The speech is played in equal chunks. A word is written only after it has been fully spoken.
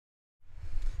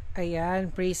Ayan,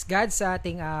 praise God sa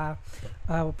ating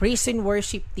praise and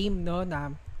worship team, no,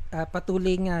 na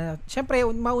patuloy nga. Syempre,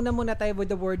 mauna muna tayo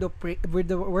with the word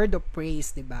of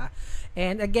praise, 'di ba?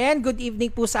 And again, good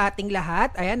evening po sa ating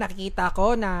lahat. Ayan, nakikita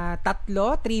ko na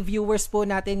three viewers po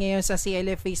natin ngayon sa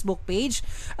CLF Facebook page.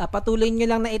 Patuloy nyo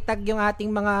lang na itag yung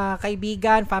ating mga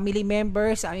kaibigan, family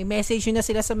members. I-message nyo na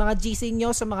sila sa mga GC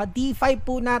nyo, sa mga D5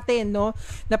 po natin, no?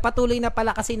 Na patuloy na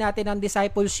palakasin natin ang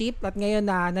discipleship. At ngayon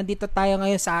na nandito tayo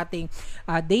ngayon sa ating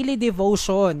daily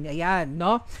devotion. Ayan,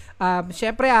 no?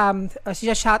 Syempre,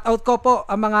 shoutout ko po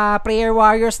ang mga prayer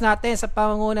warriors natin sa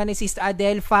pangunguna ni Sister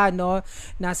Adelfa, no,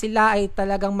 na sila ay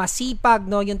talagang masipag,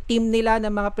 no, yung team nila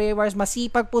ng mga prayer warriors,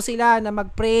 masipag po sila na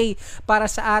mag-pray para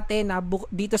sa atin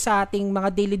dito sa ating mga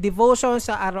daily devotion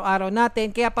sa araw-araw natin.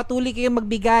 Kaya patuloy kayong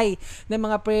magbigay ng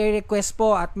mga prayer request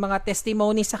po at mga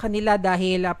testimony sa kanila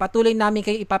dahil patuloy namin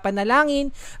kayo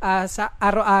ipapanalangin sa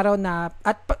araw-araw na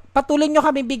at patuloy nyo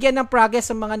kami bigyan ng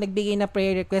progress sa mga nagbigay na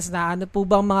prayer request na ano po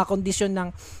bang mga kondisyon ng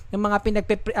mga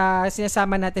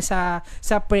sinasama natin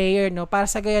sa prayer, no, para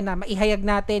sa gayon na maihayag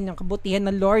natin yung kabutihan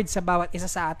ng Lord sa bawat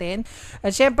isa sa atin.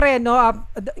 At syempre, no,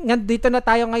 dito na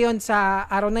tayo ngayon sa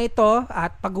araw na ito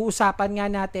at pag-uusapan nga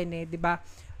natin, di ba?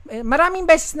 Maraming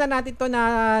beses na natin to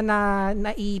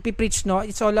na ipipreach, no.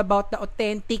 It's all about the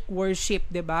authentic worship,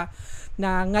 'di ba?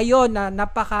 Na ngayon na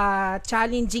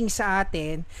napaka-challenging sa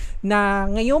atin na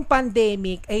ngayong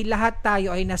pandemic ay lahat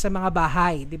tayo ay nasa mga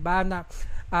bahay, 'di ba? Na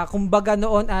kumbaga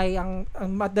noon ay ang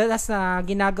madalas na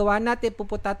ginagawa natin,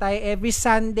 pupunta tayo every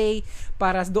Sunday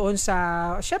para doon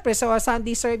syempre sa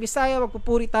Sunday service tayo,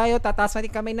 magpupuri tayo, tataas natin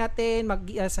kamay natin,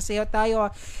 sasayaw tayo,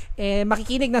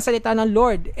 makikinig ng salita ng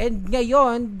Lord. And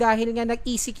ngayon, dahil nga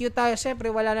nag-ECQ tayo,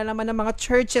 syempre wala na naman ng mga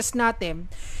churches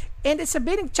natin. And it's a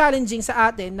bit challenging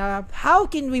sa atin na how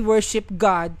can we worship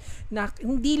God na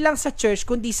hindi lang sa church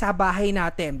kundi sa bahay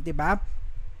natin, 'di ba?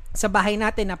 Sa bahay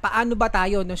natin na paano ba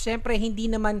tayo, no? Syempre hindi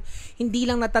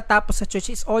lang natatapos sa church.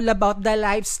 It's all about the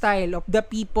lifestyle of the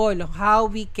people, how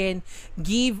we can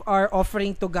give our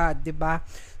offering to God, 'di ba?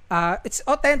 It's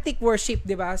authentic worship,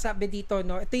 'di ba? Sabi dito,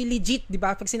 no, ito yung legit, 'di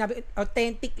ba? Pag sinabi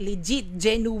authentic, legit,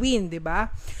 genuine, 'di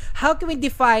ba? How can we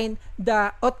define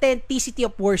the authenticity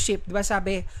of worship, 'di ba?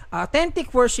 Sabi, authentic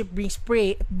worship brings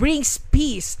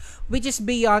peace which is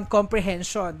beyond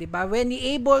comprehension, 'di ba? When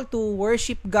we able to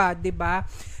worship God, 'di ba?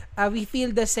 We feel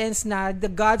the sense na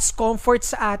the God's comfort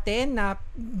sa atin na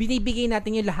binibigay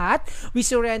natin yung lahat. We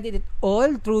surrender it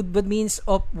all through the means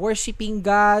of worshiping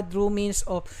God, through means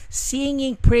of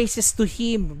singing praises to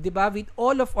Him, 'di ba? With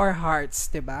all of our hearts,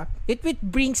 'di ba? It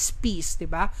brings peace, 'di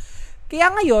ba? Kaya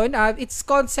ngayon, its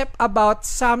concept about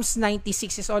Psalms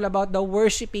 96 is all about the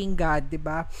worshiping God, 'di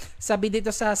ba? Sabi dito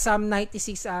sa Psalm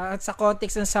 96 at sa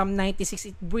context ng Psalm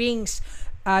 96, it brings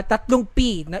tatlong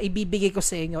P na ibibigay ko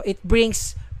sa inyo. It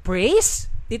brings praise,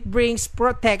 it brings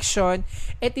protection,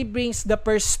 at it brings the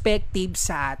perspective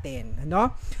sa atin,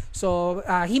 no? So,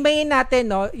 himayin natin,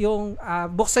 no, yung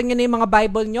buksan niyo na yung mga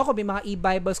Bible niyo, kung may mga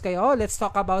e-Bibles kayo. Let's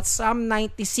talk about Psalm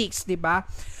 96, 'di ba?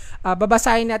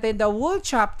 Babasahin natin the whole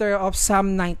chapter of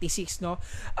Psalm 96, no?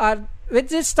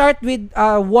 Let's just start with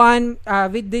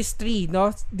with these three,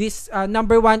 no? This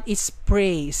number 1 is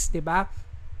praise, 'di ba?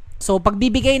 So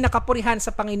pagbibigay na kapurihan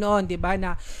sa Panginoon, 'di ba,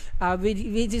 na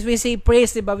we say praise,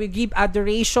 'di ba? We give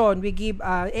adoration, we give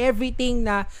everything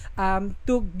na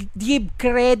to give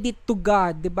credit to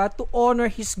God, 'di ba? To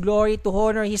honor His glory, to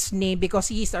honor His name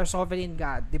because He is our sovereign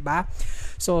God, 'di ba?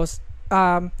 So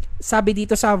sabi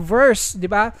dito sa verse, 'di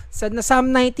ba? Sa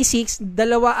Psalm 96,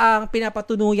 dalawa ang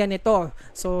pinapatunuyan nito.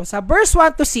 So sa verse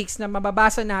 1 to 6 na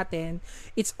mababasa natin,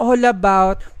 it's all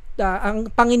about ang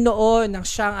Panginoon ang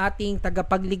siyang ating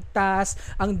tagapagligtas,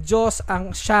 ang Diyos ang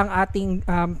siyang ating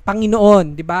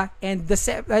Panginoon, 'di ba? And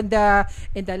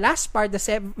the last part,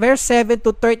 verse 7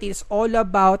 to 13 is all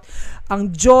about ang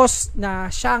Diyos na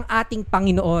siyang ating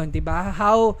Panginoon, 'di ba?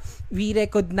 How we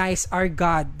recognize our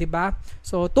God, 'di ba?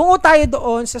 So tungo tayo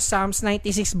doon sa Psalms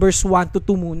 96 verse 1 to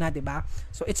 2 muna, 'di ba?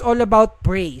 So it's all about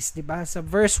praise, 'di ba? Sa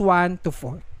verse 1 to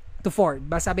 4.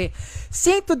 Diba? Sabi,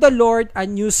 sing to the Lord a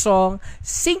new song,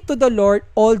 sing to the Lord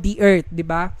all the earth, 'di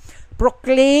ba?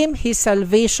 Proclaim His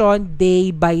salvation day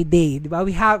by day, 'di ba?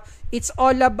 It's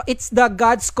the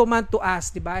God's command to us,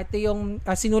 'di ba? Ito yung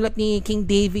sinulat ni King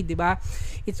David, 'di ba?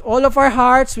 It's all of our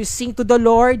hearts we sing to the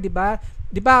Lord, 'di ba?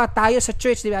 'Di ba tayo sa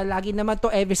church, 'di ba? Lagi naman to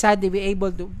every Sunday we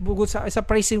able to bukod sa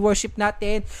praise and worship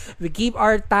natin, we give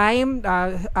our time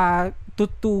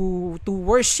to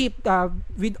worship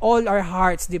with all our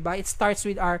hearts, 'di ba? It starts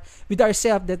with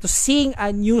ourselves, that to sing a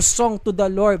new song to the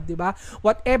Lord, 'di ba?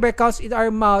 Whatever comes in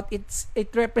our mouth, it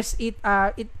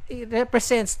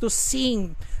represents to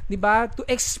sing 'di ba? To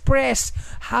express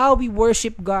how we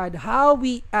worship God, how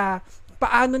we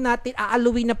paano natin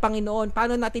aaluin ng Panginoon,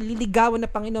 paano natin liligawan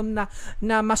ng Panginoon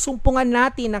na masumpungan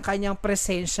natin ang kanyang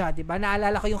presensya, 'di ba?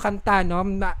 Naalala ko yung kanta, no?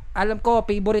 Alam ko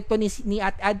favorite to ni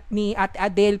Ate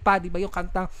Adele pa, 'di ba? Yung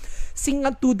kantang Sing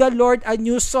unto the Lord a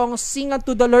new song, sing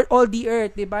unto the Lord all the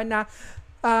earth, 'di ba? Na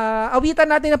awitan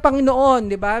natin ng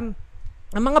Panginoon, 'di ba?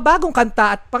 Ang mga bagong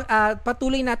kanta at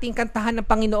patuloy nating kantahan ng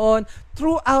Panginoon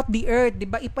throughout the earth, 'di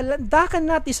ba? Ipalandakan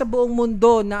natin sa buong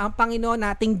mundo na ang Panginoon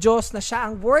nating Diyos na siya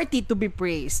ang worthy to be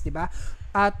praised, 'di ba?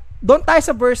 At doon tayo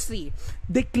sa verse 3.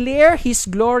 Declare His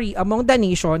glory among the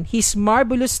nation, His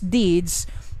marvelous deeds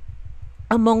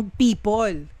among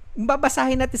people.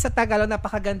 Babasahin natin sa Tagalog,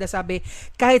 napakaganda, sabi,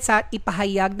 kahit sa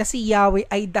ipahayag na si Yahweh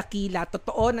ay dakila.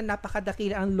 Totoo na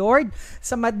napakadakila ang Lord.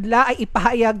 Sa madla ay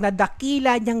ipahayag na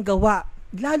dakila niyang gawa.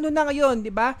 Lalo na ngayon,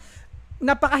 'di ba?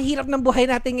 Napakahirap ng buhay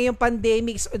natin ngayong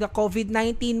pandemic, the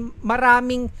COVID-19,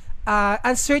 maraming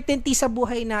uncertainty sa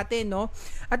buhay natin, no?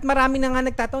 At marami na nga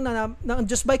nagtatanong na ang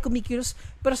Diyos ba'y kumikilos?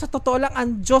 Pero sa totoo lang,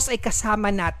 ang Diyos ay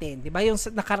kasama natin, 'di ba? Yung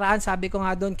nakaraan, sabi ko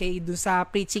nga doon sa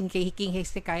preaching kay King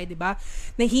Hezekiah, 'di ba?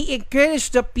 Na he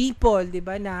encouraged the people, 'di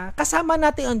ba? Na kasama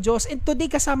natin ang Diyos, and today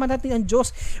kasama natin ang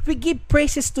Diyos. We give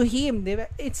praises to Him, 'di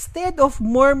ba? Instead of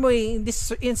murmuring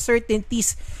these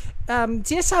uncertainties,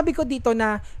 sinasabi ko dito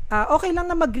na okay lang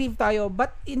na mag-grieve tayo,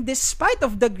 but in despite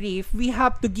of the grief, we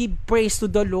have to give praise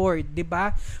to the Lord, 'di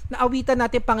ba? Naawitan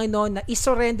natin, Panginoon, na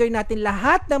isurrender natin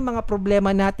lahat ng mga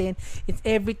problema natin, it's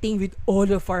everything with all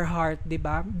of our heart, 'di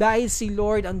ba? Dahil si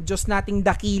Lord ang Diyos nating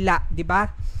dakila, 'di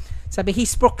ba? Sabi,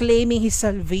 He's proclaiming His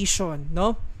salvation,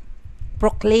 no?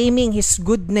 Proclaiming His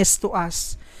goodness to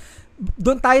us.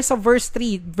 Doon tayo sa verse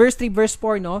 3, verse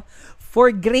 4, no? For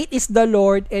great is the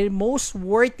Lord and most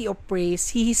worthy of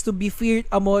praise. He is to be feared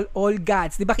among all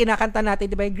gods. 'Di ba kinakanta natin,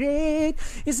 'di ba? Great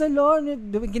is the Lord.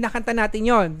 Kinakanta natin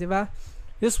 'yon, 'di ba?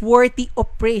 He's worthy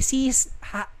of praise. He is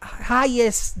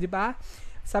highest, 'di ba?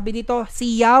 Sabi dito,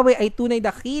 si Yahweh ay tunay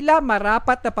dakila,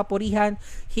 marapat na papurihan,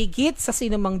 higit sa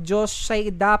sinumang Diyos siya'y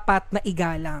dapat na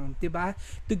igalang, 'di ba?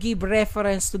 To give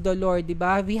reference to the Lord, 'di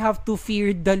ba? We have to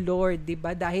fear the Lord, 'di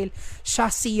ba? Dahil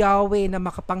siya si Yahweh na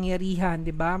makapangyarihan,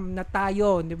 'di ba? Na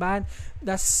tayo, 'di ba?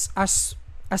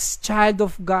 As child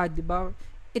of God, 'di ba?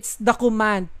 It's the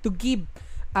command to give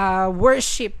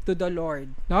worship to the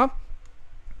Lord, no?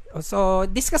 So,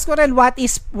 discuss ko rin what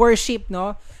is worship,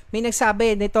 no? May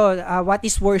nagsabi nito, what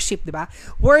is worship, di ba?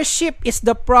 Worship is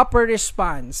the proper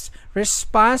response.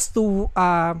 Response to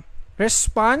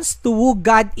who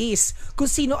God is.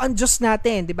 Kung sino ang Diyos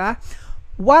natin, di ba?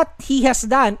 What He has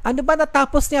done. Ano ba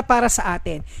natapos niya para sa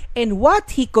atin? And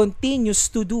what He continues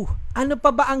to do. Ano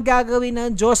pa ba ang gagawin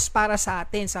ng Diyos para sa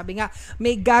atin? Sabi nga,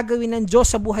 may gagawin ng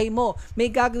Diyos sa buhay mo. May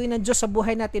gagawin ng Diyos sa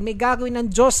buhay natin. May gagawin ng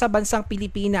Diyos sa bansang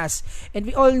Pilipinas. And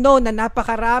we all know na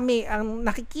napakarami ang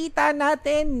nakikita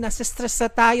natin, nasa-stress na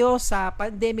tayo sa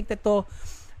pandemic na to.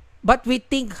 But we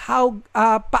think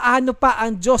paano pa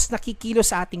ang Diyos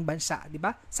nakikilos sa ating bansa, di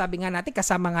ba? Sabi nga natin,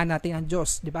 kasama nga natin ang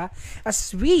Diyos, di ba?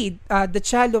 As we, the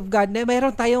child of God, na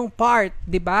mayroon tayong part,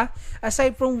 di ba?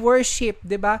 Aside from worship,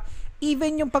 di ba?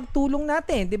 Even yung pagtulong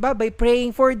natin, 'di ba? By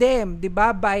praying for them, 'di ba?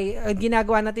 By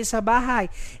ginagawa natin sa bahay.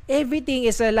 Everything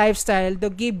is a lifestyle to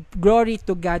give glory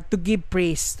to God, to give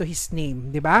praise to His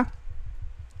name, 'di ba?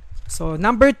 So,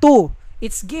 number 2,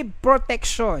 it's give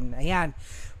protection. Ayan.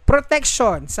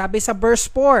 Protection, sabi sa verse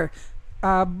 4.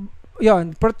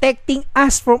 Protecting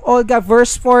us from all God.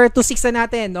 Verse 4 to 6 na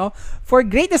natin, no? For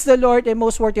great is the Lord and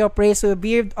most worthy of praise, who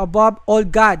appeared above all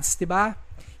gods, 'di ba?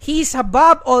 He is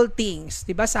above all things.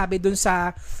 Diba? Sabi dun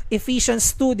sa Ephesians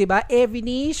 2, diba? Every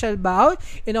knee shall bow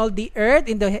in all the earth,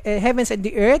 in the heavens and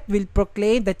the earth will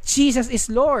proclaim that Jesus is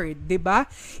Lord. Diba?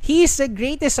 He is the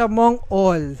greatest among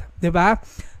all. Diba?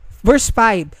 Verse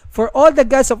 5, for all the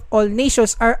gods of all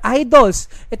nations are idols.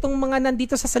 Itong mga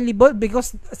nandito sa salibol,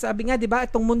 because sabi nga, diba,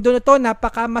 itong mundo na to,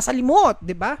 napaka masalimot,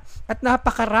 diba? At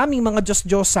napakaraming mga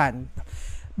Diyos-Diyosan.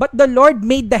 But the Lord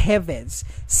made the heavens.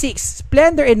 6,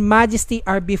 splendor and majesty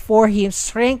are before Him,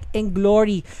 strength and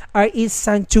glory are His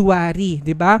sanctuary.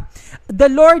 Diba?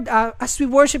 The Lord, as we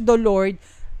worship the Lord,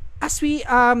 as we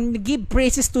give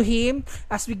praises to Him,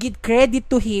 as we give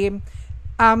credit to Him,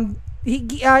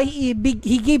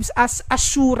 He gives us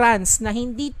assurance na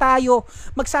hindi tayo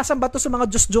magsasamba to sa mga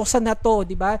Diyos-Diyosan na to,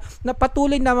 di ba? Na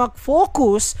patuloy na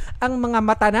mag-focus ang mga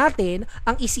mata natin,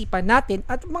 ang isipan natin,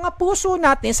 at mga puso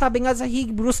natin, sabi nga sa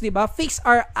Hebrews, di ba? Fix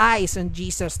our eyes on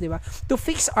Jesus, di ba? To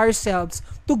fix ourselves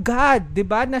to God, di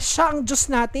ba? Na siya ang Diyos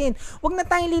natin. Huwag na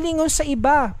tayong lilingon sa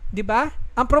iba, di ba?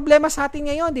 Ang problema sa atin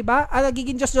ngayon, di ba? Ang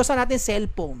nagiging Diyos-Diyosan natin,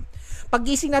 cellphone.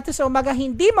 Paggising natin sa umaga,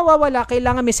 hindi mawawala,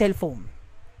 kailangan may cellphone.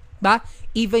 Ba?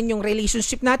 Even yung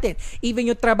relationship natin, even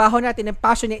yung trabaho natin, and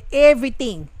passion,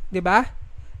 everything, 'di ba?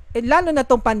 And lalo na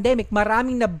tong pandemic,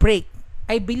 maraming na break.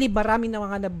 I believe maraming na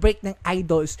mga na break ng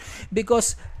idols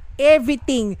because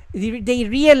everything they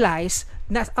realize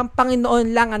na ang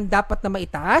Panginoon lang ang dapat na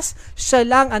maitaas, siya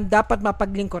lang ang dapat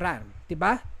mapaglingkuran, 'di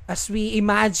ba? As we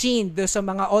imagine do sa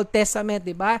mga Old Testament,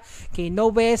 di ba? Kay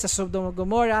Noe, sa Sodom and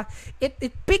Gomorrah, it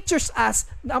pictures us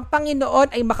na ang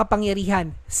Panginoon ay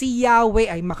makapangyarihan. Si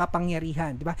Yahweh ay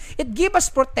makapangyarihan, di ba? It gives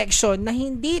us protection na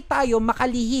hindi tayo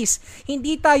makalihis,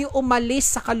 hindi tayo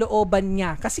umalis sa kalooban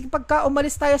niya. Kasi pagka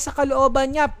umalis tayo sa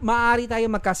kalooban niya, maaari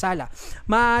tayong magkasala.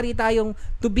 Maaari tayong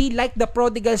to be like the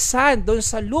prodigal son doon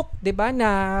sa Luke, di ba?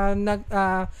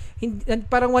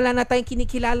 Parang wala na tayong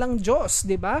kinikilalang Diyos,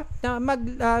 di ba? Na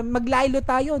maglaylo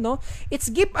tayo, no?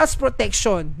 It's give us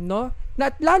protection, no?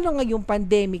 Not lalo ngayong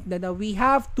pandemic na we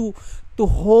have to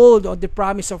hold on the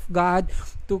promise of God,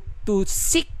 to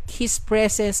seek His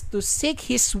presence, to seek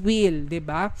His will, di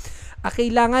ba?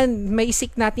 Kailangan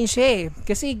maisik natin siya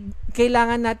kasi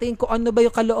kailangan natin kung ano ba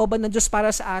yung kalooban ng Diyos para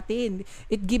sa atin.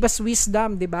 It give us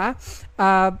wisdom, di ba?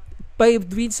 By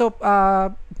means of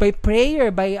by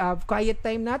prayer, by quiet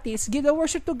time natin, is give the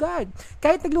worship to God.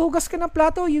 Kahit nagluhugas ka ng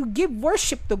plato, you give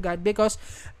worship to God because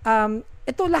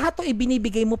ito lahat to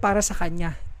ibinibigay mo para sa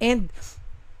Kanya.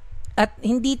 At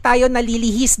hindi tayo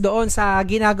nalilihis doon sa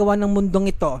ginagawa ng mundong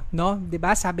ito, no? 'Di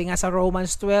ba? Sabi nga sa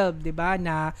Romans 12, 'di ba,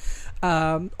 na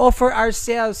offer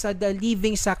ourselves as the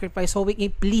living sacrifice, holy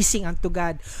and pleasing unto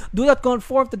God. Do not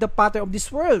conform to the pattern of this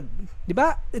world. 'Di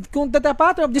ba? Kung the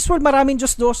pattern of this world, maraming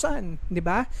Diyos-Diyosan, 'di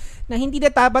ba? Na hindi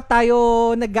na dapat tayo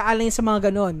nag-aalay sa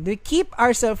mga ganon. We keep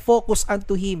ourselves focused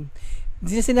unto Him.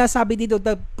 Sinasabi dito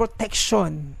the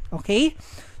protection, okay?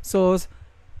 So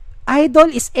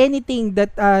idol is anything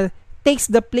that takes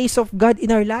the place of God in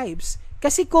our lives.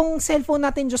 Kasi kung cellphone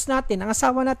natin Diyos natin, ang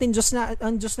asawa natin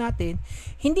ang Diyos natin,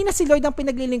 hindi na si Lord ang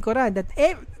pinaglilingkuran. That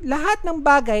lahat ng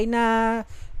bagay na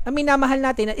minamahal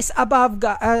natin is above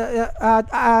God,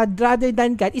 rather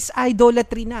than God, is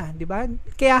idolatry na, di ba?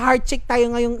 Kaya heart check tayo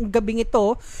ngayong gabing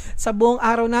ito sa buong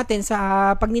araw natin,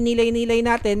 sa pagninilay-nilay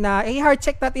natin na heart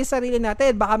check natin sa sarili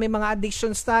natin. Baka may mga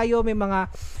addictions tayo,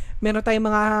 meron tayong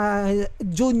mga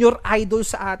junior idol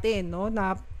sa atin, no,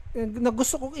 na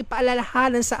gusto kong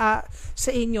ipaalalahanan sa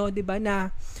inyo, 'di ba,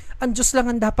 na ang Diyos lang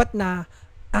ang dapat na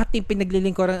ating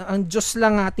pinaglilingkuran, ang Diyos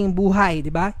lang ang ating buhay,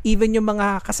 'di ba? Even yung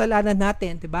mga kasalanan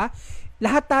natin, 'di ba?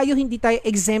 Lahat tayo hindi tayo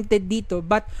exempted dito,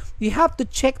 but we have to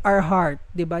check our heart,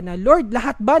 'di ba? Na Lord,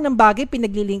 lahat ba ng bagay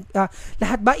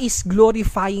lahat ba is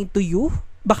glorifying to you?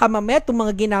 Baka mamaya itong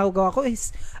mga ginagawa ko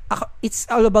it's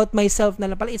all about myself na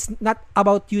lang pala, it's not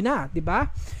about you na, 'di ba?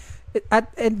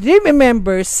 And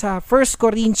remember sa 1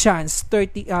 Corinthians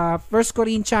 10:31,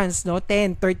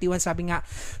 sabi nga,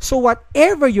 so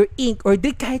whatever you eat or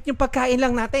drink, kahit yung pagkain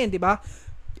lang natin, di ba?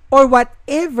 Or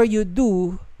whatever you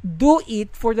do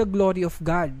it for the glory of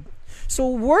God. So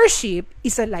worship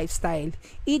is a lifestyle.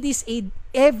 It is a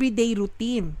everyday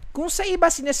routine. Kung sa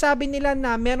iba sinasabi nila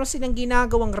na meron silang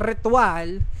ginagawang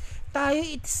ritual, tayo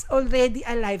it's already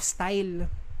a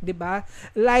lifestyle. 'Di ba?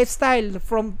 Lifestyle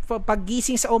from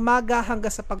paggising sa umaga hanggang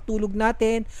sa pagtulog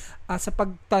natin, sa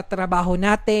pagtatrabaho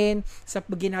natin, sa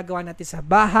ginagawa natin sa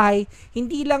bahay.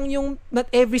 Hindi lang yung not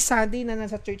every Sunday na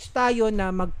nasa church tayo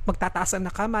na magtataas na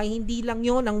kamay, hindi lang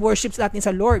 'yon ang worship natin sa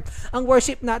Lord. Ang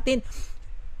worship natin,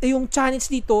 yung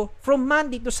challenge dito, from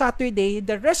Monday to Saturday,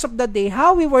 the rest of the day,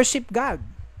 how we worship God.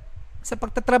 Sa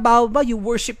pagtatrabaho ba, you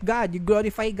worship God, you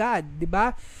glorify God, 'di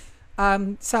ba?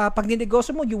 Sa pagninegosyo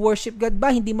mo, you worship God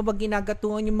ba? Hindi mo ba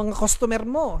ginagatungan yung mga customer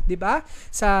mo, 'di ba?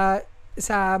 Sa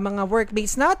mga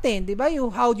workmates natin, 'di ba?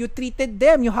 How you treated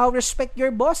them, how respect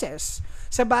your bosses.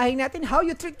 Sa bahay natin, how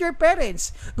you treat your parents.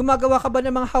 Gumagawa ka ba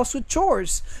ng mga household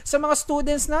chores? Sa mga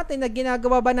students natin,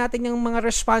 ginagawa ba natin yung mga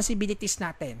responsibilities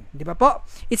natin? 'Di ba po?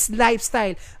 It's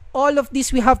lifestyle. All of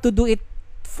this we have to do it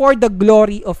for the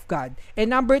glory of God. And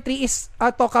number 3 is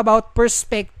talk about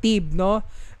perspective, no?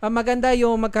 Maganda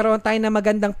yung magkaroon tayo ng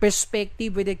magandang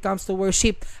perspective when it comes to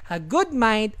worship. A good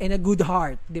mind and a good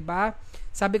heart, 'di ba?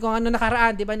 Sabi ko ano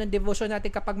nakaraan, 'di ba, ng devotion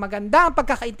natin, kapag maganda ang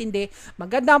pagkakaintindi,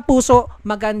 maganda ang puso,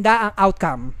 maganda ang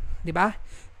outcome, 'di ba?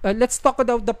 Let's talk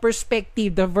about the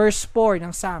perspective, the verse 4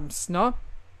 ng Psalms, no?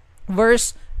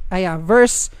 Verse 9,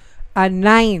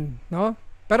 no?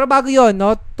 Pero bago 'yon,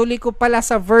 no, tuloy ko pala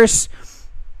sa verse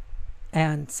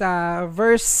sa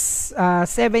verse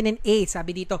 7 and 8,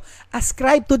 sabi dito,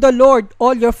 ascribe to the Lord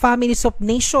all your families of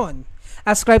nation.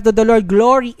 Ascribe to the Lord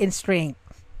glory and strength.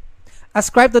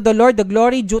 Ascribe to the Lord the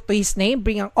glory due to His name.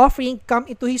 Bring an offering, come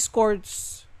into His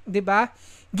courts. Diba?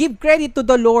 Give credit to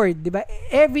the Lord, 'di ba?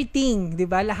 Everything, 'di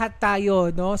ba? Lahat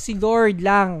tayo, no? Si Lord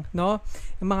lang, no?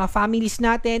 Yung mga families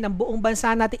natin, ang buong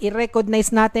bansa natin,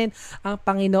 i-recognize natin ang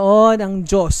Panginoon, ang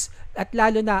Diyos. At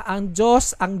lalo na ang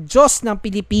Diyos ng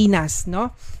Pilipinas,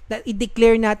 no? That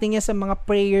i-declare natin yan sa mga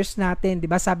prayers natin, 'di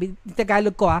ba? Sabi ng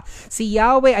Tagalog ko si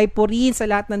Yahweh ay purihin sa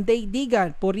lahat ng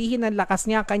daigdigan, purihin ang lakas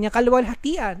niya, kanyang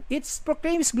kaluwalhatian. It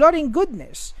proclaims glory and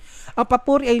goodness. Ang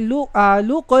papuri ay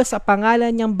lukol sa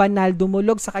pangalan niyang banal,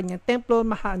 dumulog sa kanyang templo,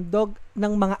 mahandog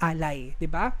ng mga alay,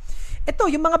 'di ba? Ito,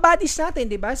 yung mga bodies natin,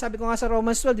 'di ba? Sabi ko nga sa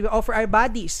Romans 12, 'di ba? Offer our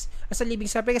bodies as a living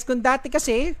sacrifice. Kung dati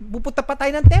kasi, pupunta pa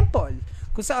tayo ng temple.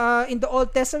 Kung sa in the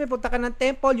Old Testament, punta ka ng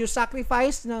temple, you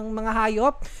sacrifice ng mga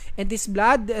hayop, and this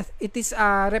blood, it is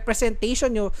a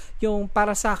representation yung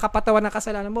para sa kapatawan ng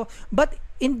kasalanan mo. But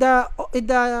in the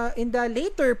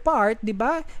later part, 'di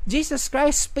ba? Jesus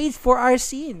Christ paid for our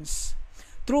sins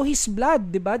through his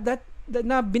blood, 'di ba? That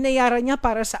na binayaran niya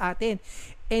para sa atin.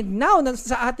 And now,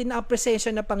 sa atin na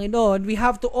appreciation ng Panginoon, we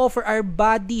have to offer our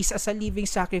bodies as a living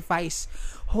sacrifice,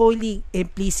 holy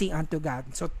and pleasing unto God.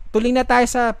 So, tuloy na tayo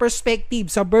sa perspective,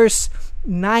 sa verse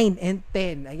 9 and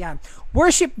 10. Ayan.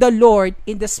 Worship the Lord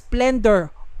in the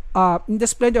splendor of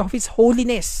His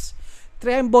holiness.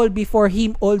 Tremble before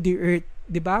Him all the earth.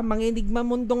 Diba? Manginig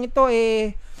man mundong ito,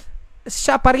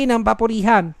 siya pa rin ang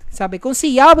papurihan. Sabi, kung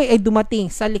si Yahweh ay dumating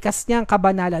sa likas niyang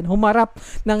kabanalan, humarap,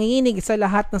 nanginginig sa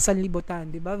lahat ng sanlibutan,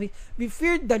 di ba? We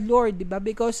feared the Lord, di ba?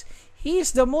 Because He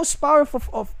is the most powerful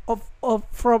of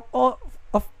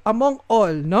among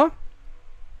all, no?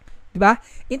 Di ba?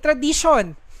 In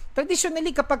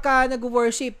traditionally, kapag ka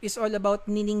nag-worship is all about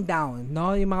kneeling down,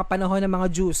 no? Yung mga panahon ng mga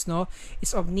Jews, no?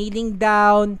 Is of kneeling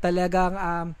down,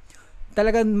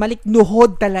 talagang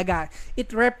maliknuhod talaga.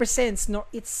 It represents, no?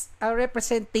 It's a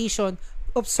representation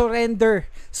of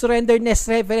surrenderness,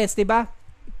 reverence, 'di ba?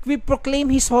 We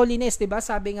proclaim His holiness, 'di ba?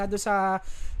 Sabi nga do sa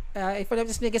if I'm not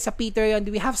mistaken sa Peter,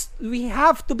 we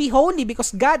have to be holy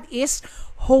because God is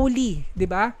holy,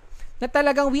 'di ba? Na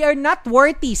talagang we are not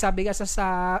worthy, sabi nga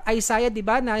sa Isaiah, 'di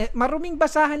ba? Na maruming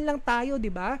basahan lang tayo,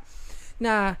 'di ba?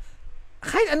 Na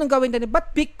kahit anong gawin natin,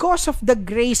 but because of the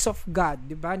grace of God,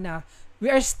 'di ba? Na we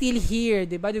are still here,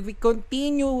 diba? We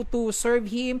continue to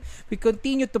serve Him. We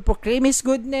continue to proclaim His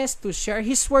goodness, to share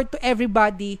His word to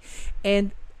everybody. And,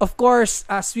 of course,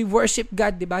 as we worship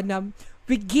God, diba? Na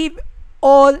we give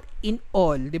all in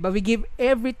all, diba? We give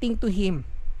everything to Him.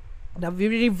 Na we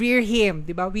revere Him,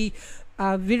 diba? We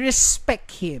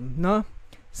respect Him, no?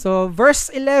 So,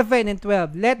 verse 11 and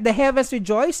 12, let the heavens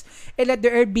rejoice, and let the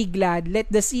earth be glad.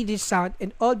 Let the sea resound, and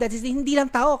all that is, hindi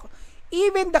lang tao,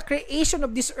 even the creation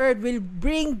of this earth will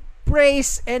bring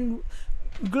praise and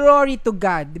glory to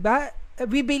God, diba?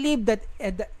 We believe that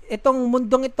itong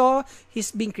mundong ito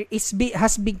has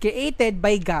been created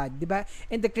by God, diba?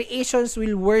 And the creations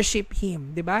will worship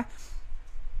Him, diba?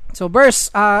 So verse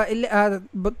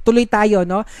tuloy tayo,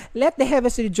 no? Let the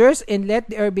heavens rejoice and let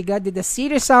the earth be glad, let the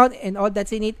sea resound and all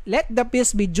that's in it, let the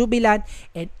fields be jubilant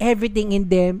and everything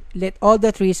in them, let all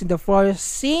the trees in the forest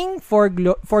sing for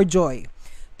joy.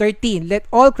 13, let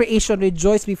all creation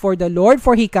rejoice before the Lord,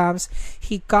 for He comes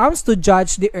to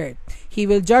judge the earth. He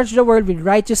will judge the world with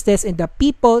righteousness and the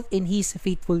people in His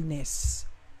faithfulness.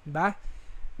 Diba?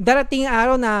 Darating ang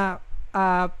araw na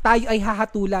tayo ay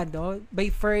hahatulan, no?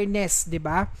 By fairness,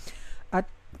 diba? At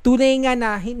tunay nga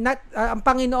na ang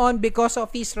Panginoon, because of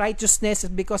His righteousness,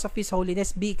 because of His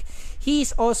holiness, He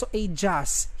is also a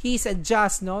just. He is a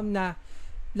just, no? Na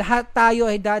lahat tayo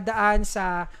ay dadaan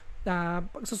sa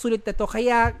pagsusulit na to.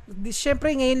 Kaya,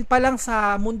 syempre ngayon pa lang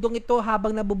sa mundong ito, habang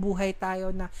nabubuhay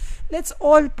tayo, na let's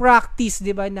all practice,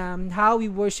 di ba, na how we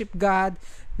worship God,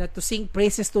 na to sing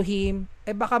praises to Him.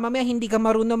 Baka mamaya hindi ka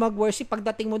marunong mag-worship,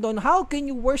 pagdating mo doon, how can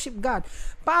you worship God?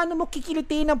 Paano mo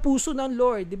kikilutin ang puso ng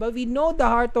Lord? Di ba? We know the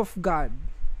heart of God.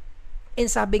 And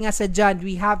sabi nga sa John,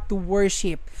 we have to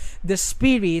worship the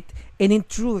Spirit and in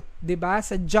truth, di ba?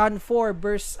 Sa John 4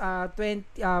 verse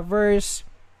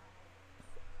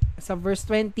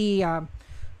 20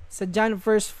 sa John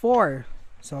verse 4.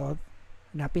 So,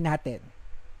 hanapin natin.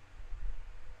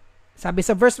 Sabi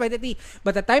sa verse 23,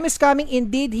 but the time is coming,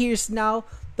 indeed here is now,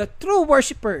 the true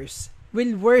worshipers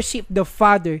will worship the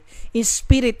Father in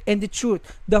spirit and the truth.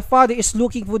 The Father is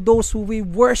looking for those who will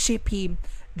worship Him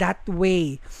that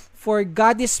way. For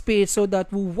God is spirit, so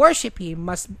that who worship Him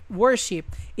must worship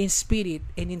in spirit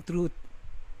and in truth.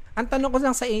 Ang tanong ko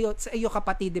lang sa iyo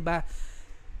kapatid, di ba?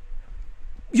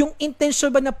 Yung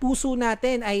intention ba na puso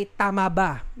natin ay tama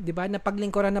ba? 'Di ba? Na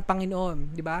paglingkuran ng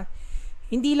Panginoon, 'di ba?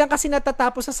 Hindi lang kasi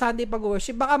natatapos sa Sunday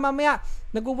pag-worship. Baka mamaya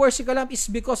nag-worship ka lang is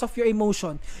because of your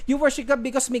emotion. You worship God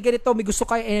because may ganito, may gusto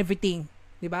ka and everything,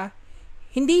 'di ba?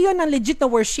 Hindi yun ang legit na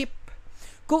worship.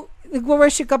 Kung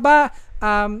nagwo-worship ka ba,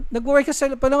 nagwo-worship ka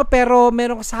sa Panginoon pero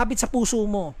meron ka sabit sa puso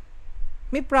mo,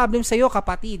 may problem sa iyo,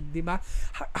 kapatid, di ba?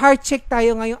 Heart check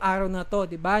tayo ngayong araw na to,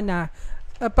 di ba? Na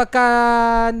pagka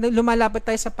lumalapit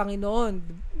tayo sa Panginoon,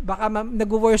 baka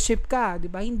nagwo-worship ka,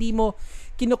 di ba? Hindi mo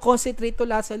kino-concentrate to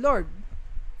lahat sa Lord.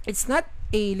 It's not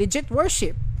a legit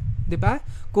worship, di ba?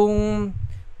 Kung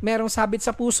merong sabit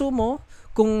sa puso mo,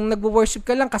 kung nagwo-worship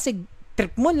ka lang kasi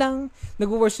trip mo lang,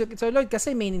 nagwo-worship sa Lord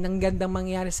kasi may nanggandang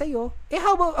mangyayari sa iyo,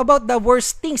 how about the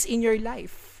worst things in your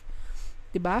life?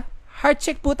 Di ba? Heart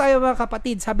check po tayo, mga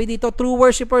kapatid. Sabi dito, true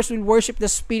worshipers will worship the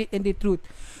Spirit and the truth.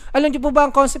 Alam niyo po ba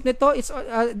ang concept nito?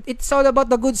 It's all about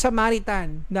the Good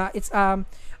Samaritan. Na it's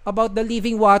about the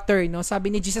living water, no? Sabi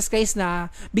ni Jesus Christ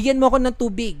na bigyan mo ako ng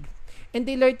tubig. And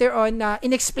then later on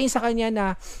inexplain sa kanya na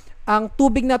ang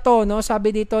tubig na to, no?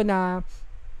 Sabi dito na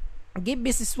give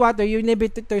this water, you'll never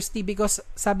be thirsty, because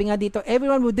sabi nga dito,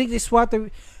 everyone who drink this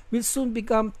water will soon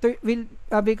become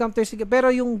thirsty. Pero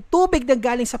yung tubig na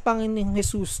galing sa Panginoong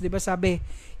Jesus, 'di ba, sabi,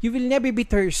 you will never be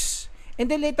thirst.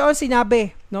 And then later on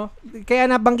sinabi, no?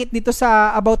 Kaya nabanggit dito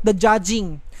sa about the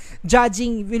judging.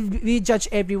 Judging will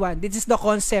judge everyone. This is the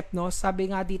concept, no?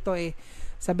 Sabi nga dito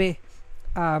sabi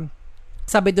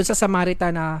doon sa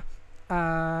Samaritan na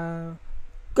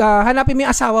hanapin mo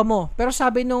yung asawa mo. Pero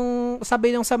sabi nung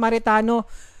Samaritano,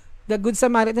 the Good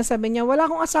Samaritan, sabi niya, wala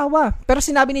akong asawa. Pero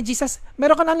sinabi ni Jesus,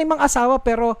 meron ka na 5 asawa,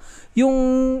 pero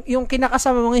yung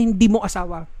kinakasama mo hindi mo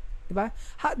asawa. Diba?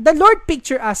 The Lord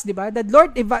picture us, diba? The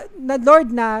Lord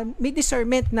na may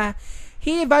discernment na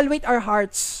He evaluate our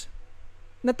hearts.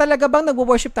 Na talaga bang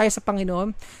nagwo-worship tayo sa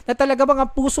Panginoon? Na talaga bang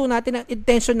ang puso natin, ang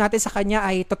intention natin sa Kanya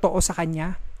ay totoo sa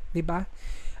Kanya? Diba?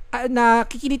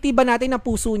 Nakikiliti ba natin ang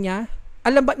puso niya?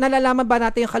 Nalalaman ba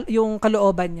natin yung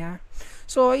kalooban niya?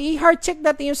 So, i-heart check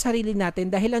natin yung sarili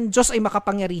natin dahil ang Diyos ay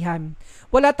makapangyarihan.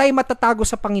 Wala tayong matatago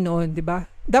sa Panginoon, di ba?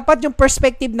 Dapat yung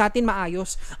perspective natin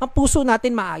maayos, ang puso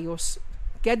natin maayos.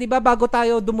 Kaya di ba bago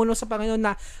tayo dumunong sa Panginoon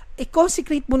na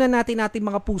i-consecrate muna natin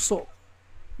mga puso.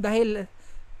 Dahil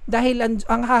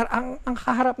ang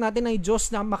kaharap natin ay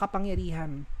Diyos na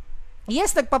makapangyarihan.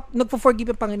 Yes,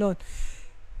 nagpo-forgive yung Panginoon.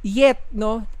 Yet,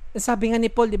 no, sabi nga ni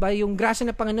Paul, di ba, yung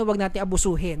grasya ng Panginoon, wag natin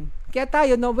abusuhin. Kaya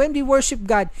tayo, no, when we worship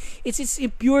God, it's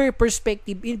in pure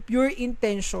perspective, in pure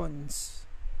intentions.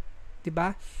 Di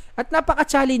ba? At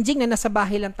napaka-challenging na nasa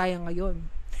bahay lang tayo ngayon.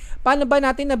 Paano ba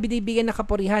natin na binibigyan ng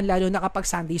kapurihan, lalo na kapag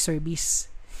Sunday service?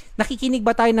 Nakikinig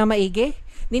ba tayo na maigi?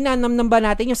 Ninanamnam ba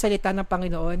natin yung salita ng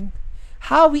Panginoon?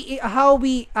 How we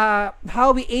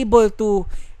able to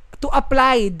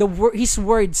apply His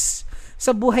words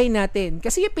sa buhay natin.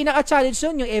 Kasi yung pinaka-challenge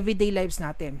nun, yung everyday lives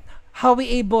natin. How we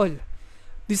able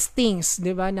these things, di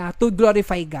ba, na to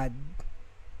glorify God.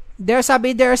 There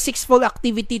are 6-fold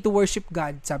activity to worship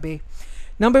God, sabi.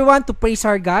 Number 1, to praise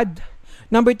our God.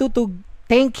 Number 2, to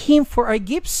thank Him for our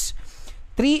gifts.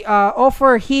 3,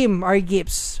 offer Him our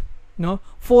gifts. No?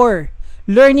 4,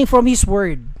 learning from His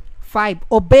Word. 5,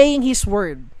 obeying His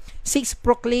Word. 6,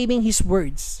 proclaiming His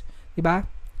words. Di ba?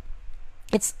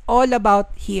 It's all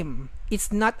about Him. It's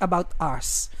not about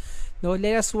us. No,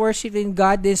 let us worship in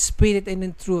God, in spirit and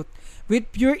in truth, with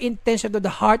pure intention to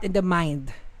the heart and the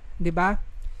mind. 'Di ba?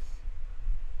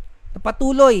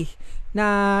 Patuloy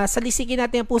na salisikin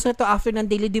natin ang puso nito after ng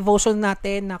daily devotion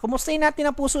natin. Na kumustahin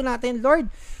natin ang puso natin, Lord.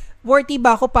 Worthy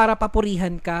ba ako para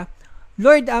papurihan ka?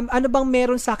 Lord, ano bang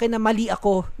meron sa akin na mali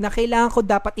ako na kailangan ko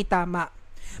dapat itama?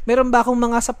 Meron ba akong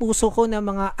mga sa puso ko na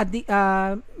mga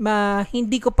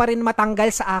hindi ko pa rin matanggal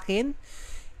sa akin?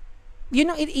 Yun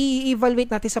ang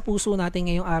i-evaluate natin sa puso natin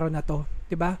ngayong araw na to,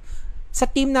 'di ba? Sa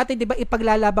team natin, 'di ba,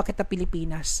 ipaglalaban kita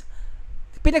Pilipinas.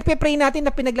 Pinagpe-pray natin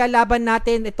na pinaglalaban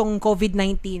natin itong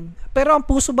COVID-19. Pero ang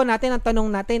puso ba natin, ang tanong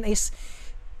natin is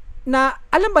na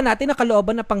alam ba natin ang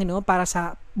kalooban ng Panginoon para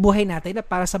sa buhay natin at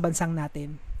para sa bansang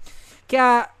natin?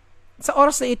 Kaya sa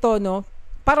oras na ito, no,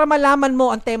 para malaman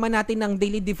mo ang tema natin ng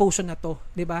daily devotion na to,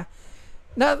 'di ba?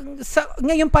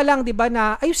 Ngayon pa lang, 'di ba,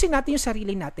 na ayusin natin yung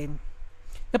sarili natin.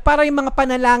 Na para yung mga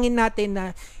panalangin natin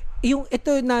na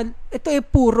ito ay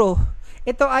puro.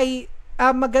 Ito ay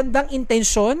magandang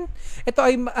intensyon. Ito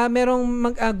ay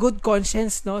merong good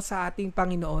conscience, no, sa ating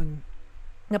Panginoon.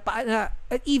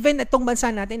 Even itong bansa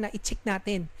natin na i-check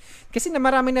natin. Kasi na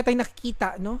marami na tayong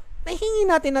nakikita, no? Nahingi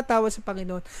natin na tawad sa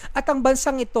Panginoon. At ang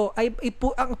bansang ito ay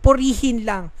ang purihin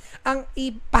lang, ang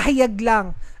ipahayag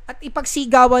lang, at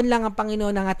ipagsigawan lang ang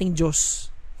Panginoon ng ating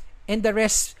Diyos. And the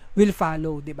rest will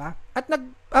follow, di ba? At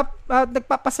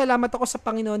nagpapasalamat ako sa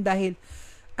Panginoon dahil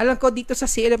Alam ko dito sa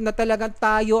CLF na talagang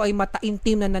tayo ay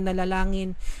mataimtim na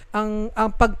nananalangin. Ang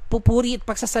pagpupuri at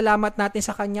pagsasalamat natin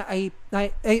sa Kanya ay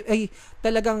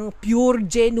talagang pure,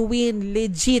 genuine,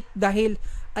 legit, dahil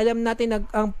alam natin na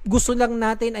ang gusto lang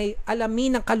natin ay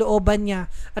alamin ang kalooban niya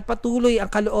at patuloy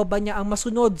ang kalooban niya ang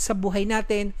masunod sa buhay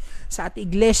natin, sa ating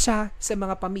iglesia, sa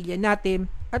mga pamilya natin,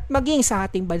 at maging sa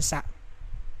ating bansa.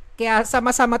 Kaya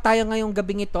sama-sama tayo ngayong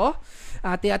gabing ito.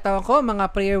 Tinatawag ko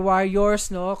mga prayer warriors,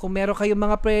 no? Kung meron kayong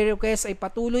mga prayer requests ay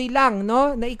patuloy lang,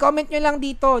 no? Na i-comment nyo lang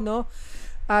dito, no?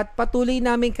 At patuloy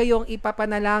namin kayong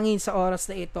ipapanalangin sa oras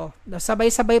na ito.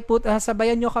 Sabay-sabay po,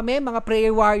 sabayan nyo kami mga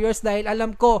prayer warriors, dahil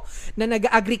alam ko na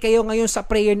nag-agree kayo ngayon sa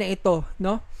prayer na ito,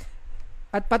 no?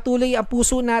 At patuloy ang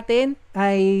puso natin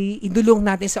ay idulong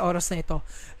natin sa oras na ito.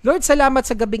 Lord, salamat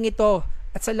sa gabing ito.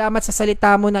 At salamat sa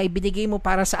salita mo na ibinigay mo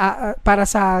para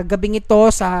sa gabing ito,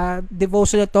 sa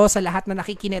devotion ito, sa lahat na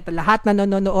nakikinig at lahat na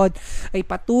nanonood, ay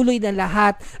patuloy na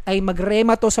lahat ay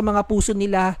magrema to sa mga puso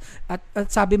nila. At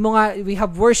sabi mo nga, we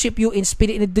have worship you in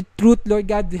spirit and in the truth, Lord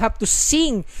God. We have to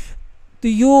sing to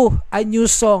you a new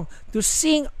song, to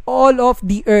sing all of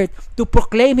the earth, to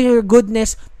proclaim your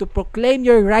goodness, to proclaim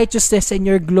your righteousness and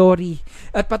your glory.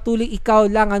 At patuloy ikaw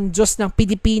lang ang Diyos ng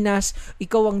Pilipinas,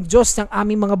 ikaw ang Diyos ng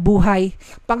aming mga buhay.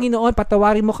 Panginoon,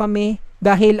 patawarin mo kami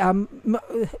dahil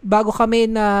bago kami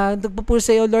na nagpupulo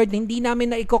sa iyo, Lord, hindi namin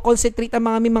na i-concentrate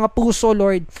ang mga puso,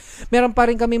 Lord. Meron pa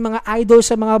rin kami mga idol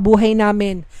sa mga buhay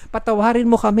namin. Patawarin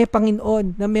mo kami,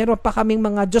 Panginoon, na meron pa kaming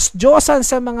mga Diyos-Diyosan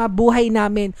sa mga buhay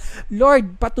namin.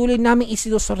 Lord, patuloy namin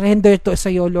isinusurrender to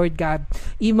sa iyo, Lord God.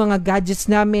 Yung mga gadgets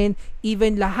namin,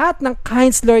 even lahat ng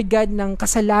kinds, Lord God, ng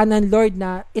kasalanan, Lord,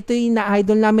 na ito yung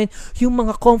na-idol namin, yung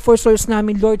mga comfort source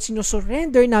namin, Lord,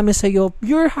 sinusurrender namin sa iyo,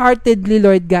 pure-heartedly,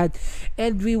 Lord God.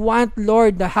 And we want,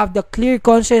 Lord, to have the clear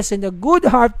conscience and the good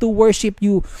heart to worship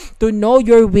you, to know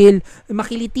your will.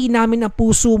 Makiliti namin ang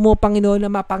puso mo, Panginoon, na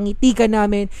mapangiti ka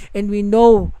namin, and we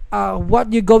know what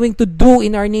you're going to do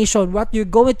in our nation, what you're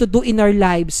going to do in our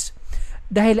lives.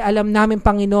 Dahil alam namin,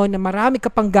 Panginoon, na marami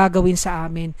ka pang gagawin sa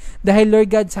amin. Dahil,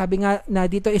 Lord God, sabi nga na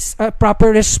dito is a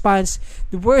proper response.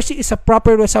 The worship is a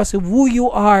proper response of who you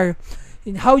are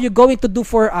and how you're going to do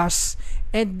for us.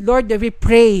 And Lord, we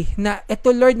pray na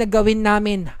ito, Lord, na gawin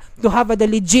namin to have a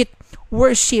legit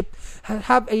worship,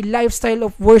 have a lifestyle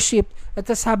of worship.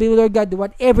 At sabi mo, Lord God,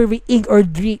 whatever we eat or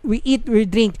drink,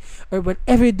 or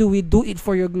whatever we do it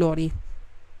for your glory.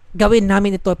 Gawin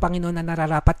namin ito, Panginoon, na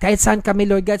nararapat. Kahit saan kami,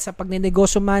 Lord God, sa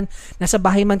pagnenegosyo man, nasa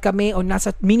bahay man kami, o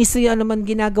nasa ministry, ano man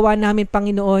ginagawa namin,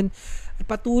 Panginoon, at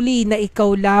patuloy na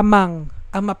ikaw lamang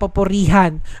ang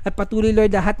mapapurihan. At patuloy,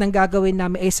 Lord, lahat ng gagawin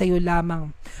namin ay sa iyo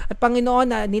lamang. At Panginoon,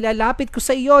 na nilalapit ko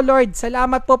sa iyo, Lord.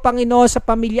 Salamat po, Panginoon, sa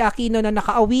pamilya Aquino na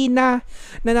nakauwi na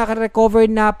naka-recover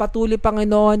na. Patuloy,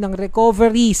 Panginoon, ng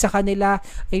recovery sa kanila.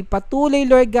 Ay patuloy,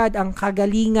 Lord God, ang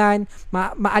kagalingan.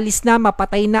 Maalis na,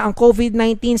 mapatay na ang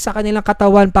COVID-19 sa kanilang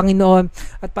katawan, Panginoon.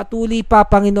 At patuloy pa,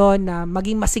 Panginoon, na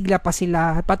maging masigla pa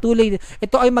sila. At patuloy,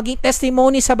 ito ay maging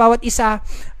testimony sa bawat isa.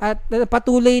 At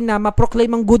patuloy na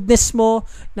maproclaim ang goodness mo,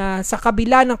 na sa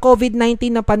kabila ng COVID-19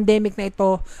 na pandemic na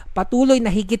ito, patuloy na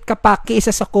higit ka pa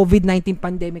kaysa sa COVID-19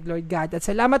 pandemic, Lord God. At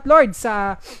salamat, Lord,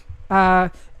 sa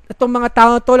itong mga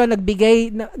tao to na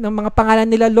nagbigay ng mga pangalan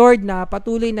nila, Lord, na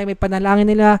patuloy na may panalangin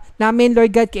nila namin,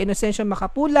 Lord God, kay Inocencio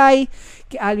Makapulay,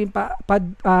 kay Alvin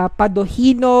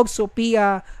Padohinog,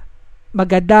 Sophia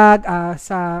Magadag,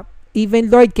 sa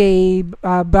even, Lord, kay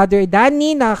Brother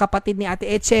Danny, na kapatid ni Ate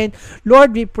Etchen.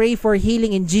 Lord, we pray for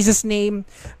healing in Jesus' name,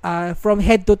 from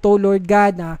head to toe, Lord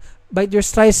God, na by your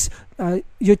stripes,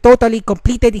 you totally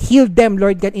completed, healed them,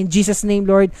 Lord God, in Jesus' name,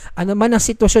 Lord. Ano man ang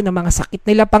sitwasyon ng mga sakit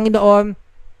nila, Panginoon,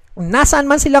 nasaan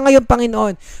man sila ngayon,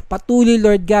 Panginoon, patuloy,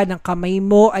 Lord God, ng kamay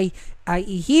mo ay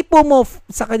ihipo mo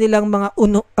sa kanilang mga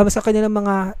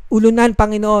ulunan,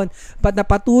 Panginoon, na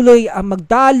patuloy ang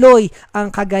magdaloy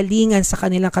ang kagalingan sa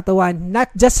kanilang katawan,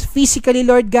 not just physically,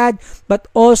 Lord God,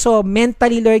 but also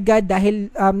mentally, Lord God,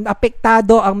 dahil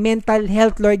apektado ang mental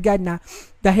health, Lord God, na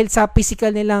dahil sa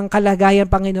physical nilang kalagayan,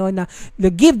 Panginoon, na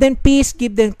give them peace,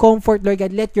 give them comfort, Lord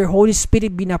God. Let your Holy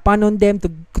Spirit be upon them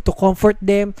to comfort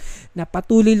them, na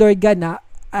patuloy, Lord God, na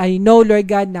I know,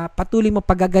 Lord God, na patuloy mo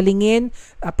pagagalingin,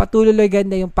 patuloy, Lord God,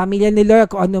 na yung pamilya ni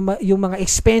Lord, kung ano yung mga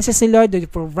expenses ni Lord, you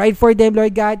provide for them,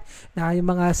 Lord God, na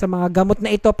yung sa mga gamot na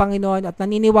ito, Panginoon, at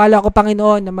naniniwala ako,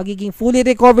 Panginoon, na magiging fully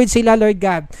recovered sila, Lord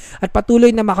God, at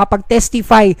patuloy na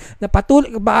makapag-testify, na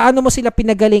patuloy, paano mo sila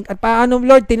pinagaling, at paano,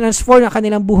 Lord, tinransform ang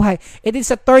kanilang buhay. It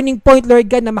is a turning point, Lord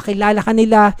God, na makilala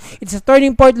kanila. It's a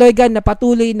turning point, Lord God, na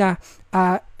patuloy na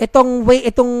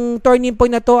itong turning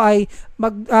point na to ay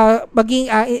maging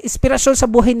inspirasyon sa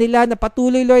buhay nila, na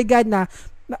patuloy, Lord God, na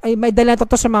ay may dala to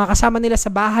sa mga kasama nila sa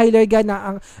bahay, Lord God,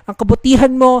 na ang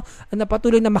kabutihan mo na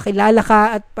patuloy na makilala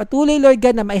ka at patuloy, Lord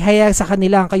God, na maihayag sa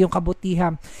kanila ang kayong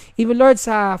kabutihan. Even, Lord,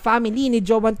 sa family ni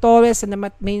Jovan Torres na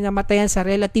may namatayan sa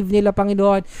relative nila,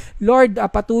 Panginoon, Lord,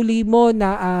 patuloy mo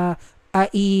na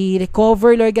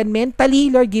i-recover, Lord God,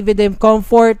 mentally, Lord, give them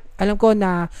comfort. Alam ko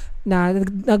na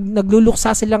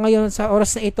nagluluksa sila ngayon sa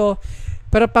oras na ito,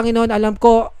 pero Panginoon, alam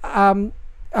ko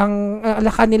ang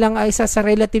alaka nilang isa sa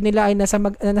relative nila ay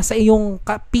nasa iyong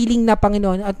piling na,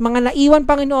 Panginoon, at mga naiwan,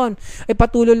 Panginoon, ay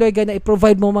patuloy, Lord God, na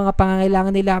i-provide mo mga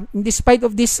pangangailangan nila in despite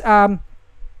of this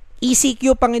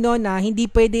ECQ, Panginoon, na hindi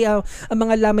pwede ang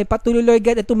mga lamay. Patuloy, Lord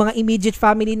God, itong mga immediate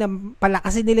family na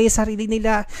palakasin nila yung sarili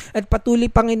nila at patuloy,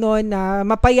 Panginoon, na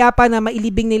mapayapa na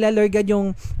mailibing nila, Lord God,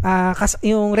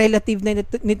 yung relative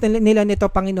nila nito,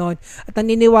 Panginoon. At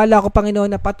naniniwala ako,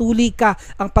 Panginoon, na patuloy ka,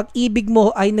 ang pag-ibig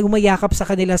mo ay nagmayakap sa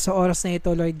kanila sa oras na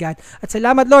ito, Lord God. At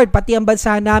salamat, Lord, pati ang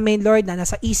bansa namin, Lord, na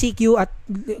nasa ECQ at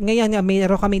ngayon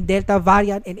mayroon kami Delta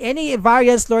variant and any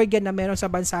variants, Lord God, na meron sa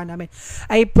bansa namin.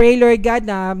 I pray, Lord God,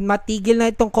 na matigil na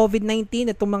itong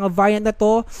COVID-19, itong mga variant na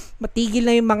to, matigil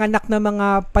na yung mga anak na mga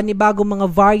panibagong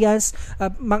mga variants,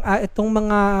 itong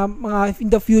mga in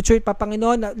the future pa,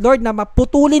 Panginoon, Lord, na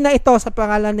maputulin na ito sa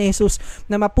pangalan ni Jesus,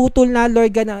 na maputol na,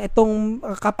 Lord God, na itong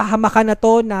kapahamakan na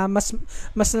to, na mas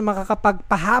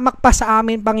makakapagpahamak pa sa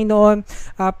amin, Panginoon.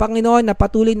 Panginoon, na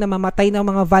patuloy na mamatay ng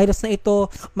mga virus na ito,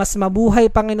 mas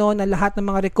mabuhay, Panginoon, na lahat ng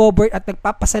mga recovered, at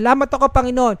nagpapasalamat ako,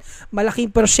 Panginoon,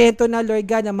 malaking porsyento na, Lord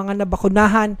God, ng mga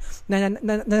nabakunahan, na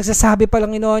nagsasabi pa lang,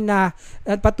 Panginoon, na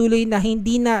patuloy na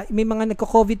hindi na may mga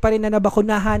nagko-COVID pa rin na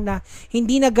nabakunahan, na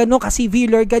hindi na gano'n ka-severe,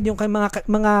 Lord God, yung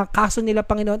mga kaso nila,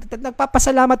 Panginoon. At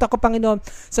nagpapasalamat ako, Panginoon,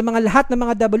 sa mga lahat ng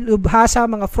mga dalubhasa,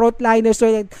 mga frontliners,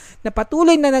 Lord, na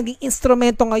patuloy na naging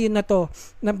instrumento ngayon na to,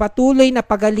 na patuloy na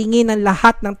pagalingin ng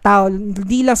lahat ng tao,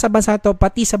 hindi lang sa bansa to,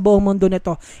 pati sa buong mundo na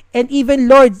to. And even,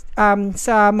 Lord,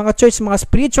 sa mga church, mga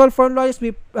spiritual frontliners,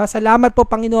 salamat po,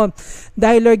 Panginoon,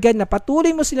 dahil, Lord God, na patuloy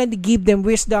mo sila to give them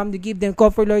wisdom, to give them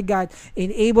comfort, Lord God,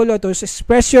 enable, Lord, to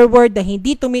express your word na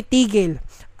hindi tumitigil.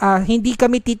 Hindi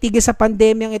kami titigil sa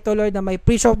pandemyang ito, Lord, na may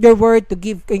preach of your word, to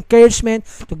give encouragement,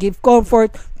 to give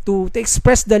comfort, to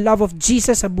express the love of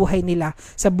Jesus sa buhay nila,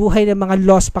 sa buhay ng mga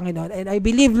lost, Panginoon. And I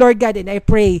believe, Lord God, and I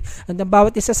pray, ang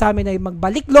bawat isa sa amin ay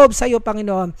magbalik loob sa iyo,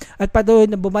 Panginoon, at patuloy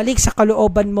na bumalik sa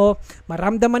kalooban mo,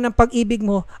 maramdaman ang pag-ibig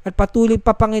mo, at patuloy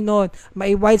pa, Panginoon,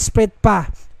 may widespread pa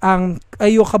ang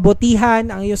iyong kabutihan,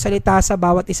 ang iyong salita sa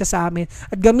bawat isa sa amin.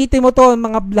 At gamitin mo to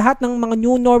lahat ng mga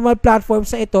new normal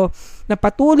platforms na ito, na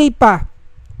patuloy pa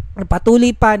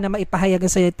na maipahayag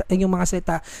ang inyong mga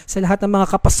salita sa lahat ng mga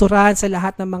kapasuran, sa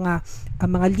lahat ng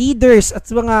mga leaders at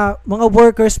mga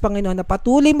workers, Panginoon, na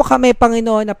patuloy mo kami,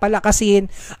 Panginoon, na palakasin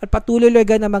at patuloy, Lord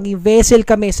God, na maging vessel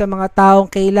kami sa mga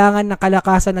taong kailangan ng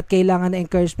kalakasan at kailangan ng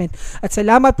encouragement. At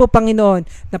salamat po, Panginoon,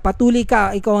 na patuloy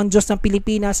ka, ikaw ang Diyos ng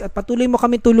Pilipinas, at patuloy mo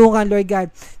kami tulungan, Lord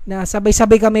God, na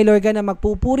sabay-sabay kami, Lord God, na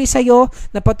magpupuri sa iyo,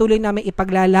 na patuloy namin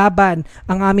ipaglalaban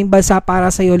ang aming bansa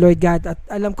para sa iyo, Lord God. At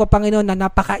alam ko, Panginoon, na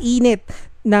napakainit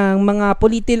ng mga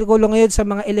politiko ngayon sa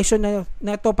mga eleksyon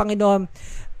na ito, Panginoon.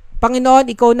 Panginoon,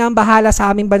 ikaw na ang bahala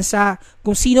sa aming bansa.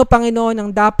 Kung sino, Panginoon,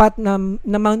 ang dapat na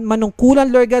manungkulan,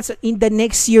 Lord God, in the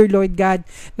next year, Lord God,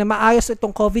 na maayos itong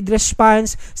COVID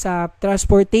response sa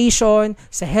transportation,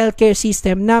 sa healthcare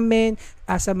system namin,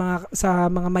 sa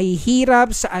mga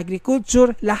mahihirap, sa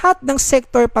agriculture, lahat ng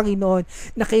sector, Panginoon,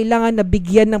 na kailangan na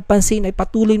bigyan ng pansin ay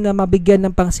patuloy na mabigyan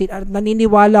ng pansin. At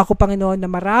naniniwala ako, Panginoon,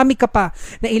 na marami ka pa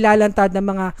na ilalantad ng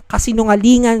mga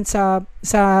kasinungalingan sa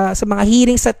mga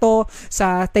hearings sa to,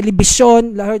 sa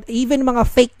telebisyon, Lord, even mga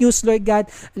fake news, Lord God,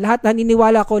 lahat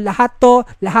naniniwala ko,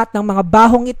 lahat ng mga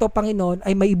bahong ito, Panginoon,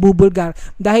 ay maibubulgar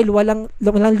dahil walang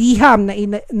liham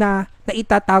na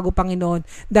itatago, Panginoon,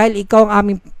 dahil ikaw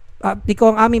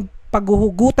ang aming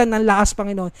paghuhugutan ng lakas,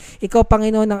 Panginoon. Ikaw,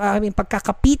 Panginoon, ang aming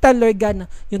pagkakapitan, Lord God,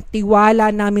 yung tiwala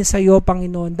namin sa iyo,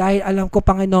 Panginoon. Dahil alam ko,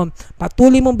 Panginoon,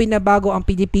 patuloy mong binabago ang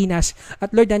Pilipinas.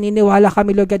 At Lord, naniniwala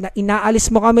kami, Lord God, na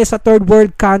inaalis mo kami sa third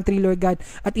world country, Lord God,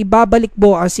 at ibabalik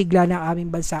mo ang sigla ng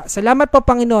aming bansa. Salamat po,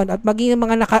 Panginoon, at maging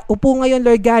mga nakaupo ngayon,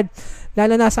 Lord God,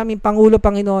 lalo na sa aming Pangulo,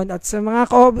 Panginoon, at sa mga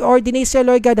coordinates,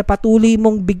 Lord God, na patuloy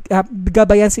mong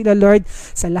gabayan sila, Lord,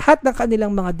 sa lahat ng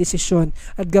kanilang mga desisyon.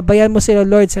 At gabayan mo sila,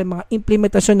 Lord, sa mga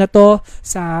implementasyon na to,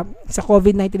 sa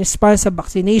COVID-19 response, sa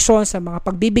vaccination, sa mga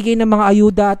pagbibigay ng mga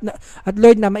ayuda, at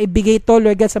Lord, na maibigay to,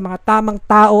 Lord God, sa mga tamang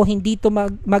tao, hindi to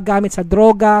magamit sa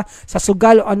droga, sa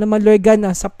sugal, o ano man, Lord God,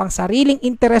 na sa pangsariling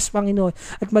interest, Panginoon,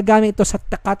 at magamit ito sa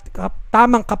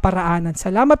tamang kaparaanan.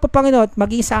 Salamat po, Panginoon, at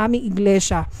maging sa aming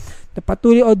iglesia, na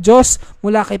patuloy, O Diyos,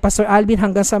 mula kay Pastor Alvin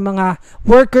hanggang sa mga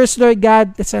workers, Lord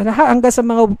God, sa lahat, hanggang sa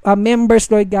mga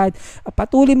members, Lord God,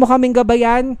 patuloy mo kaming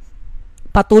gabayan.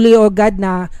 Patuloy, O God,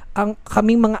 na ang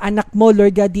kaming mga anak mo,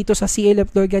 Lord God, dito sa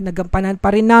CLF, Lord God, nagampanan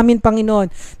pa rin namin,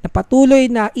 Panginoon, na patuloy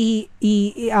na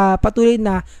patuloy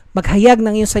na maghayag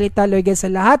ng iyong salita, Lord God, sa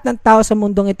lahat ng tao sa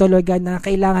mundong ito, Lord God, na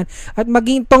kailangan. At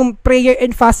maging tong prayer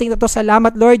and fasting na to,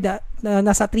 salamat, Lord, na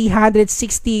nasa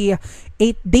 368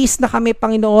 days na kami,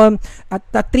 Panginoon, at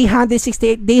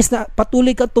 368 days na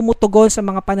patuloy kang tumutugon sa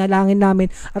mga panalangin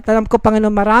namin. At alam ko,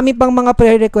 Panginoon, marami pang mga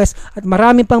prayer requests at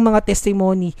marami pang mga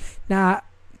testimony na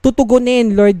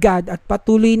tutugunin, Lord God, at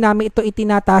patuloy namin ito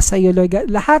itinataas sa iyo, Lord God.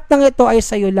 Lahat ng ito ay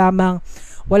sa iyo lamang.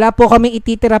 Wala po kaming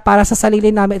ititira para sa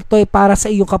sarili namin. Ito ay para sa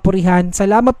iyong kapurihan.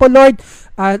 Salamat po, Lord.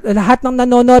 Lahat ng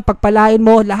nanonood, pagpalain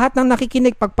mo. Lahat ng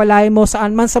nakikinig, pagpalain mo.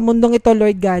 Saan man sa mundong ito,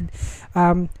 Lord God.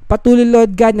 Patuloy,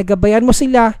 Lord God, nagabayan mo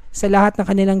sila sa lahat ng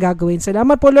kanilang gagawin.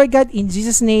 Salamat po, Lord God. In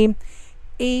Jesus' name,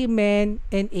 amen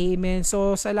and amen.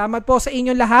 So, salamat po sa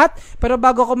inyong lahat. Pero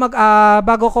bago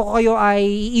ko kayo ay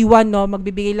iiwan, no,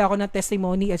 magbibigay lang ako ng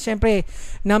testimony. At syempre,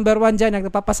 number 1 dyan,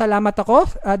 nagpapasalamat ako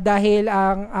dahil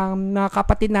ang mga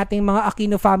kapatid nating mga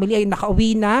Aquino family ay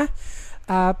nakauwi na.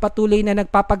 Patuloy na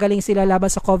nagpapagaling sila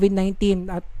laban sa COVID-19.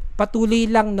 At patuloy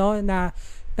lang, no, na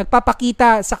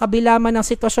nagpapakita sa kabila man ng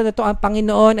sitwasyon na ito, ang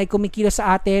Panginoon ay kumikilos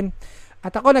sa atin.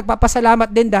 At ako nagpapasalamat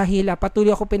din dahil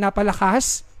patuloy ako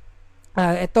pinapalakas.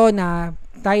 Ito na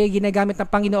tayo ginagamit ng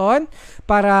Panginoon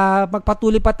para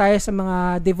magpatuloy pa tayo sa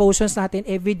mga devotions natin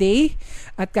everyday.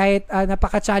 At kahit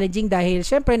napaka-challenging dahil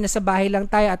syempre nasa bahay lang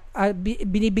tayo at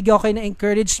binibigyan ko kayo ng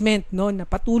encouragement, no, na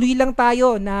patuloy lang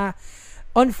tayo na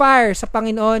on fire sa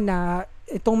Panginoon, na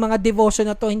itong mga devotion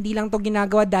na to hindi lang to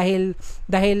ginagawa dahil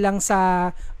lang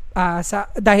sa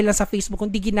Facebook,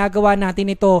 kundi ginagawa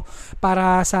natin ito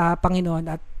para sa Panginoon.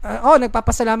 At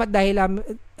nagpapasalamat dahil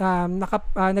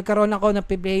nagkaroon ako ng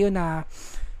pribilehiyo na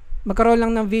magkaroon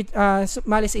lang ng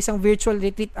malis isang virtual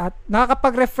retreat at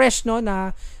nakakapag-refresh, no,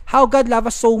 na how God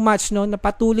loves us so much, no, na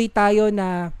patuloy tayo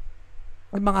na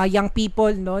mga young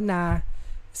people, no, na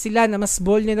sila na mas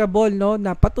vulnerable, no,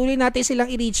 na patuloy natin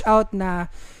silang i-reach out na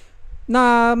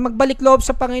magbalik loob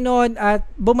sa Panginoon at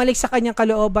bumalik sa kanyang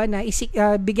kalooban, na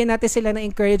bigyan natin sila ng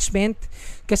encouragement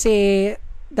kasi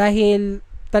dahil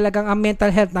talagang ang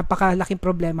mental health napakalaking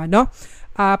problema, no?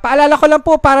 Paalala ko lang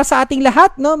po para sa ating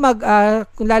lahat, no,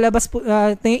 kung lalabas po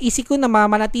isip ko na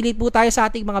manatili po tayo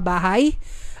sa ating mga bahay.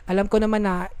 Alam ko naman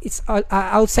na it's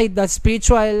outside the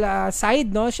spiritual side,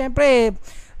 no? Syempre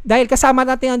dahil kasama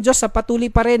natin ang Diyos, sa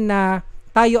patuloy pa rin na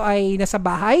tayo ay nasa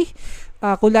bahay.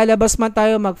 Kung lalabas man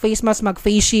tayo, mag-face mask,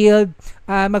 mag-face shield,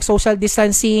 mag-social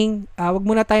distancing. Wag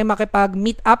muna tayo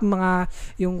makipag-meet up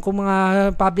kung mga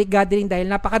public gathering dahil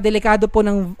napakadelikado po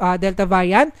ng Delta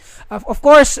variant. Of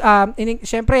course,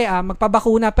 syempre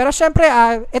magpabakuna, pero syempre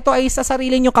ito ay sa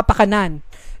sarili niyo kapakanan.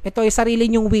 Ito ay sarili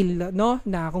niyong will, no?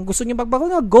 Na kung gusto niyo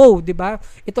magbakuna, go, 'di ba?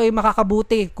 Ito ay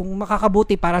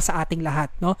makakabuti para sa ating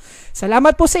lahat, no?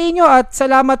 Salamat po sa inyo at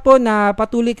salamat po na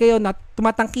patuloy kayo na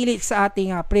tumatangkilik sa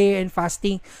ating prayer and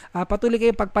fasting. Patuloy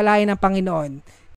kayong pagpalain ng Panginoon.